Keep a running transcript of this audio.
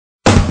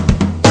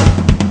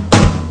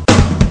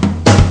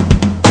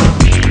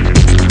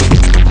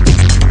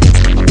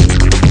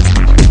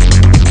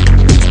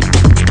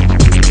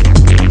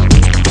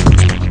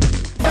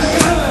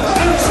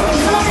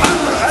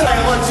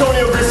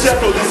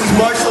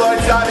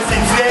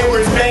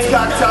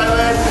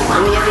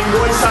fighting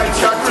Muay Thai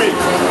Chakrit.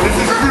 This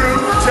is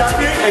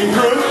Chakrit and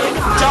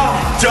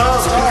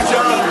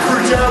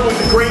Graceffo was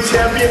a great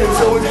champion, and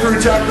so was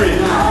Chakrit.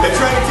 They're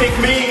trying to take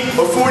me,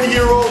 a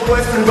 40-year-old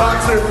Western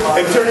boxer,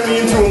 and turning me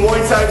into a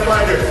Muay Thai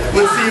fighter.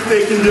 Let's see if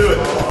they can do it.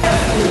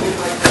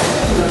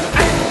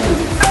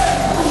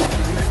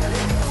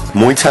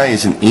 Muay Thai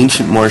is an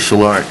ancient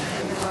martial art.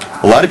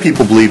 A lot of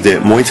people believe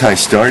that Muay Thai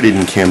started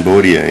in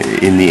Cambodia,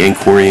 in the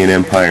Angkorian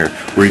Empire,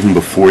 or even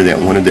before that,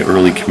 one of the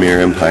early Khmer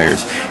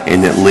empires,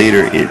 and that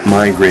later it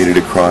migrated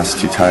across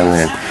to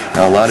Thailand.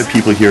 Now, a lot of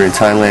people here in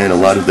Thailand, a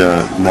lot of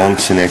the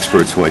monks and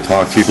experts who I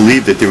talked to,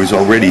 believe that there was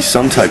already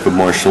some type of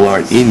martial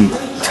art in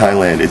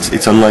Thailand.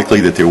 It's unlikely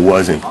that there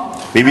wasn't.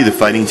 Maybe the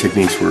fighting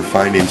techniques were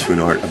refined into an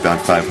art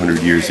about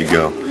 500 years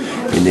ago,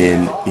 and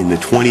then in the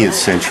 20th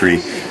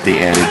century, they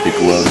added the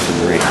gloves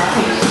and the ring.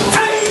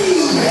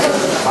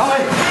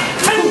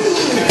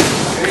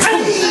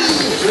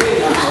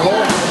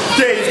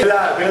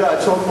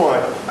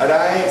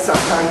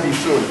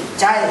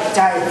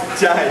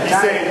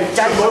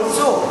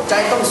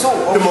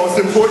 The most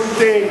important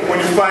thing when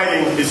you're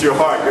fighting is your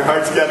heart. Your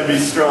heart's got to be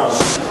strong.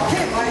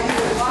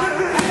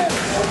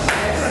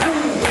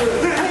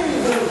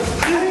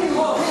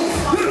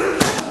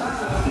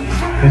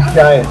 This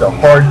guy is a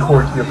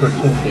hardcore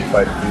Kyokushinkai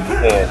fighter from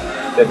Japan.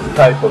 That's the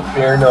type of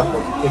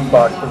bare-knuckle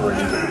kickboxing where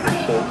he's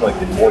shaped like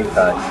in Muay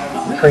Thai.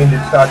 He trained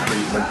at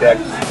Chakrit, went back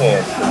to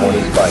Japan and won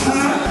his fight.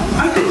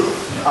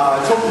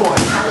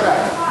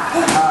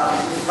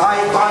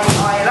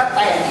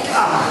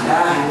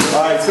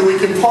 Alright, so we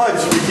can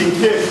punch, we can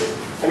kick.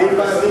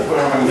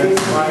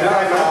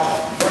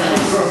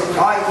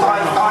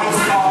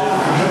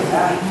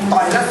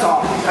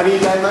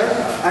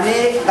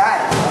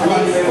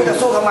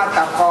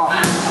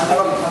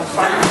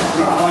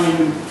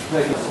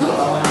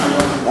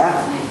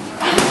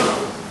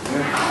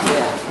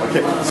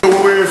 Okay, so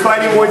when we're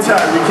fighting Muay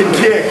Thai, we can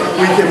kick,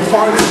 we can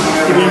punch, we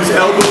can use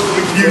elbows,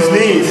 we can use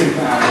knees.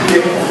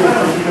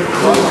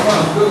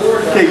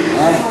 Okay.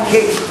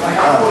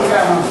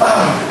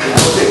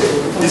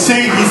 You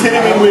see, he's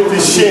hitting me with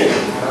his shin.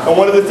 And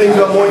one of the things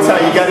about Muay Thai,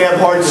 you gotta have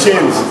hard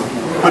shins.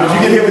 But if you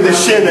get hit with a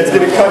shin, that's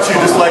gonna cut you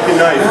just like a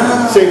knife.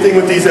 Same thing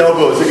with these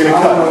elbows, they're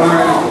gonna cut.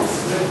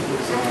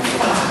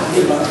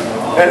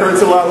 That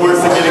hurts a lot worse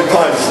than getting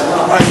punched.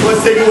 Alright, so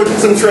let's take a look at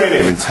some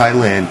training. In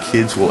Thailand,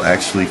 kids will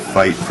actually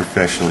fight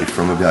professionally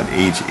from about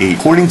age 8.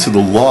 According to the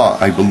law,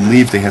 I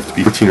believe they have to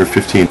be 14 or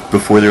 15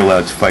 before they're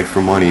allowed to fight for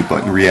money.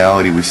 But in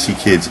reality, we see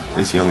kids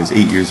as young as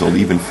 8 years old,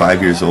 even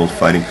 5 years old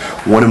fighting.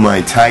 One of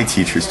my Thai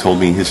teachers told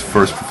me his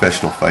first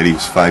professional fight, he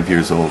was 5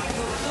 years old.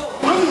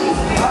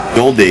 In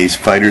the old days,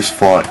 fighters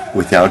fought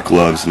without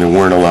gloves and there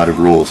weren't a lot of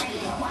rules.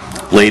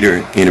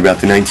 Later, in about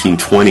the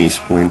 1920s,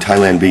 when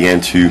Thailand began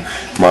to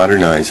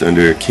modernize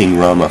under King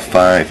Rama V,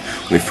 when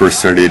they first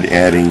started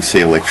adding,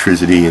 say,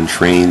 electricity and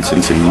trains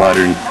and some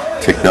modern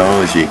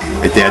technology,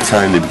 at that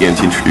time they began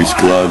to introduce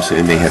gloves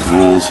and they had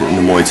rules in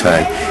the Muay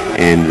Thai,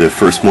 and the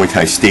first Muay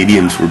Thai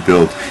stadiums were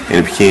built and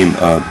it became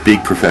a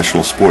big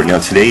professional sport. Now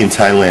today in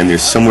Thailand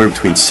there's somewhere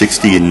between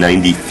 60 and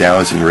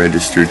 90,000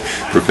 registered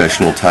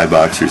professional Thai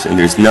boxers, and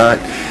there's not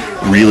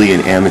really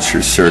an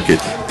amateur circuit.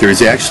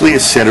 There's actually a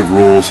set of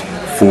rules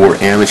for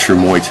amateur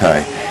Muay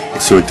Thai.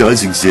 So it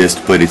does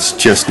exist, but it's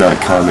just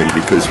not common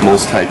because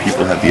most Thai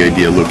people have the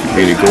idea, look, if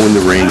you're going to go in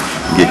the ring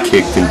and get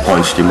kicked and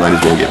punched, you might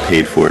as well get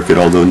paid for it. But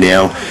although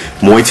now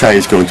Muay Thai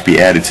is going to be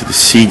added to the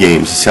SEA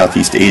Games, the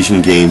Southeast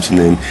Asian Games, and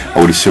then I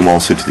would assume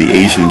also to the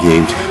Asian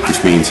Games,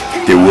 which means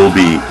there will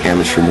be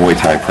amateur Muay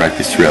Thai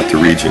practice throughout the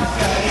region.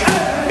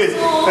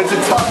 That's a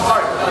tough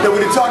art. Then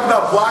when you talk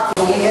about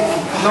blocking,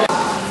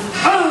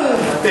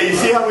 okay, you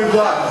see how we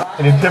block?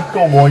 In a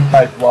typical Muay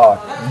Thai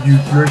block, you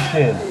use your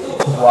shin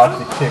to block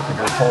the kick of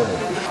your opponent.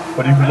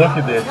 But if you look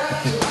at this,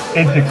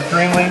 it's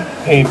extremely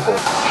painful. Okay,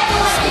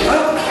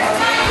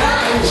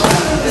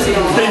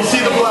 you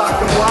see the block.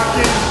 The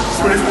blocking,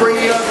 we're just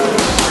bringing up our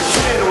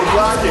shin and we're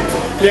blocking.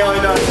 Now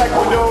in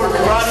Taekwondo or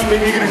Karate,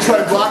 maybe you're going to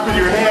try to block with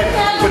your hand,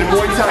 but in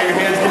Muay Thai, your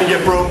hand's going to get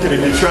broken if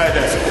you try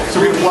that. So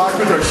we're going to block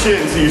with our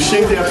shin, so your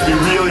shins have to be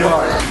really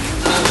hard.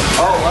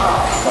 Oh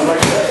wow, I like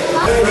that.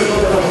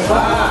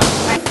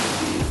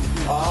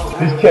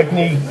 This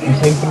technique is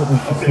infinitely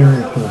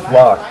superior to a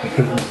block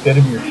because instead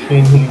of your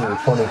shin hitting your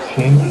opponent's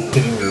chin, it's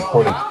hitting your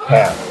opponent's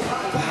calf.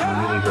 It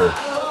really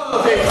hurts.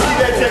 Okay, see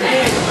that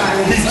technique?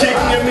 He's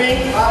kicking at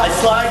me, I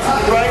slide to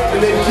the right, and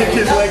then kick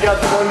his leg out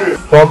from under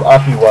him. From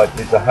Apiwat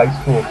is a high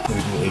school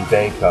student in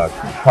Bangkok.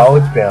 He's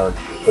college-bound,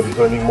 but he's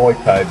learning Muay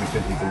Thai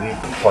because he believes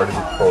it's part of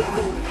his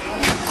culture.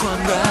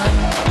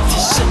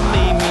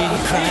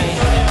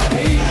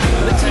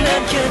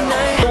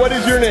 What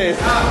is your name?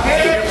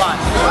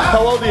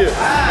 How old are you?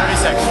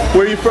 36.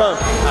 Where are you from?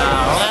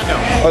 Orlando.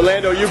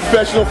 Orlando. You a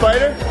professional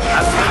fighter?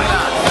 Absolutely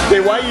not. Hey,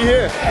 why are you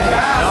here?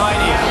 No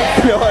idea.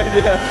 No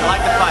idea. I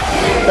like the fight.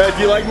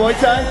 Do you like Muay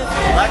Thai? I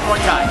like Muay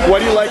Thai. What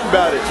do you like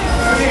about it?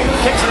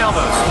 Kicks and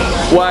elbows.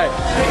 Why?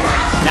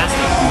 Nasty.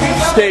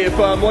 Hey, if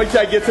Muay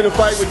Thai gets in a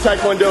fight with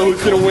Taekwondo,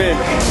 who's going to win?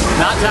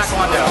 Not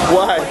Taekwondo.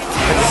 Why?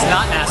 It's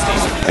not nasty.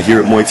 Here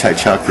at Muay Thai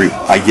Chakrit,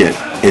 I get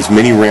as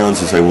many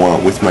rounds as I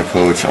want with my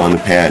coach on the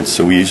pads.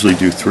 So we usually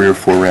do 3 or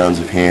 4 rounds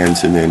of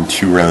hands and then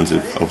 2 rounds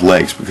of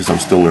legs because I'm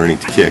still learning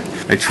to kick.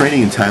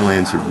 Training in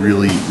Thailand is a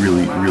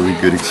really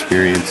good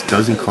experience.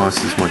 Doesn't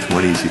cost as much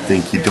money as you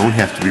think. You don't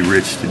have to be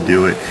rich to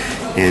do it.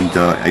 And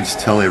I just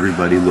tell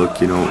everybody,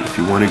 look, you know, if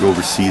you want to go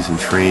overseas and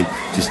train,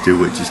 just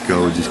do it. Just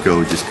go,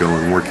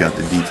 and work out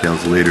the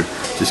details later.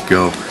 Just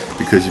go.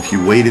 Because if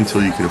you wait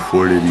until you can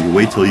afford it, you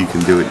wait till you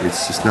can do it,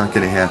 it's just not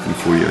going to happen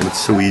for you. And it's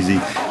so easy.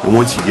 And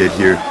once you get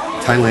here,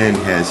 Thailand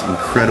has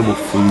incredible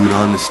food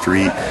on the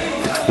street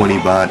for 20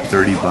 baht,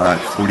 30 baht,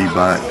 40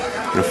 baht.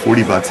 You know,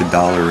 40 baht's $1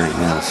 right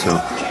now. So,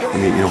 I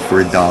mean, you know,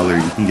 for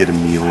 $1 you can get a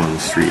meal on the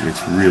street, and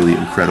it's really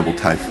incredible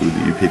Thai food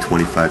that you pay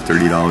 $25,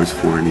 $30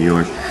 for in New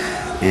York.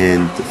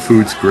 And the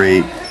food's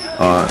great.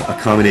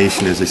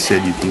 Accommodation, as I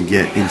said, you can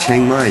get in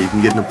Chiang Mai. You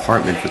can get an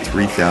apartment for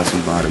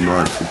 3,000 baht a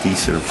month, a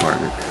decent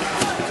apartment,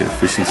 like an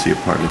efficiency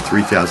apartment.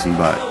 3,000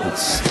 baht.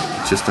 It's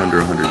just under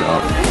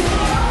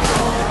 $100.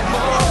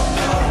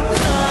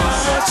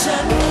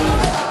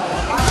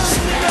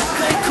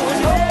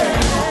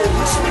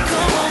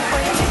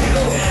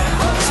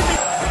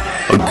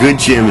 A good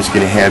gym is going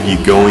to have you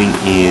going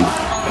in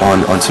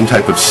on some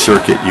type of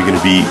circuit. You're going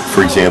to be,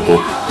 for example,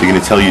 they're going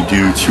to tell you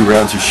do 2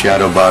 rounds of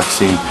shadow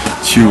boxing,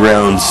 2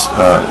 rounds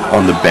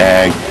on the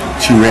bag,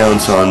 2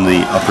 rounds on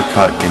the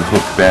uppercut and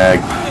hook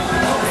bag,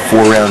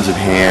 4 rounds of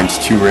hands,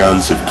 2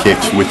 rounds of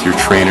kicks with your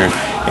trainer,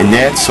 and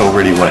that's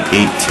already, what,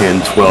 8,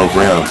 10, 12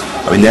 rounds.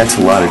 I mean, that's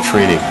a lot of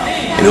training.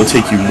 And it'll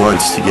take you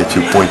months to get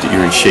to a point that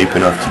you're in shape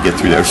enough to get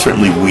through that, or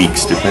certainly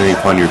weeks, depending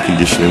upon your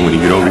conditioning when you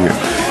get over here.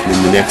 And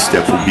then the next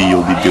step will be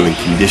you'll be doing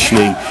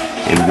conditioning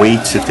and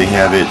weights if they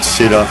have it,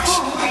 sit-ups,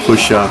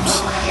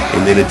 push-ups,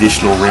 and then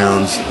additional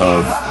rounds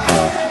of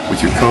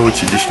with your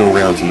coach, additional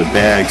rounds in the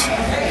bags.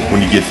 When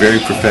you get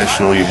very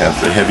professional, you have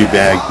the heavy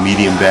bag,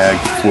 medium bag,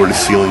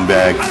 floor-to-ceiling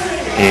bag,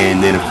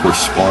 and then, of course,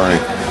 sparring.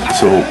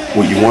 So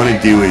what you want to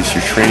do is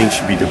your training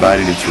should be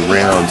divided into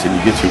rounds, and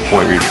you get to a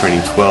point where you're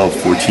training 12,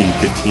 14,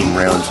 15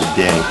 rounds a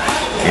day.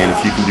 And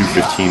if you can do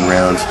 15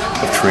 rounds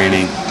of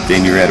training,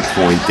 then you're at a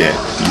point that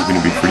you're going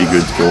to be pretty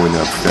good to go in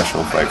a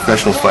professional fight.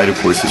 Professional fight, of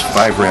course, is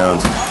 5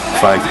 rounds,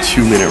 5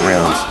 2-minute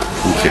rounds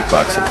in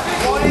kickboxing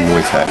and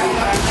Muay Thai.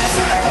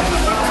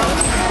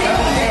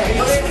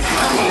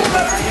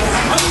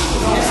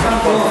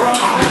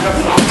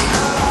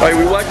 Alright,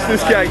 we watched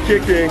this guy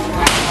kicking.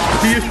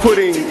 He is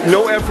putting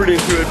no effort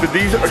into it, but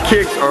these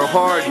kicks are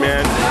hard,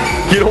 man.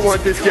 You don't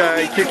want this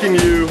guy kicking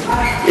you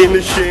in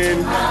the shin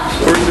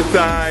or in the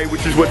thigh,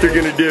 which is what they're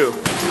gonna do.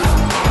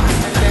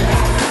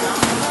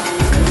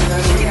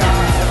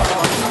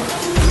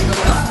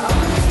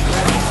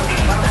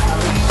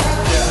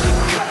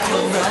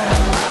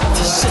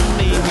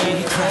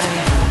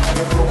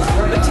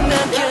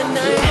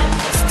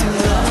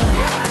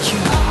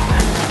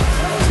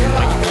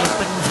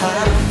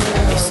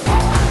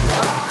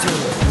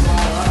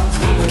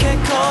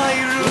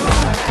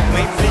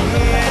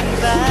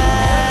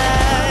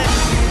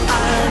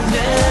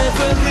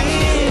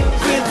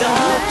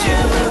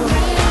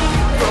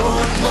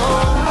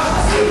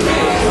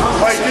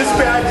 This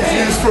bag is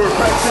used for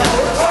pressing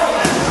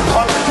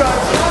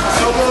uppercuts,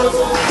 elbows,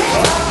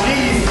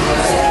 knees,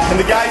 and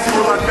the guys who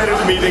are a lot better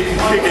than me, they can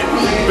kick it,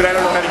 but I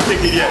don't know how to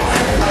kick it yet.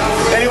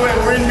 Anyway,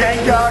 we're in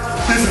Bangkok.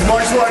 This is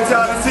Martial Arts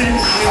Odyssey.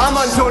 I'm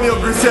Antonio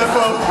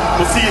Graceffo.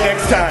 We'll see you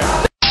next time.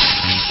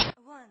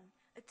 1,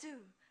 2,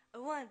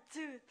 1,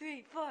 2,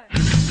 3,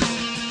 4.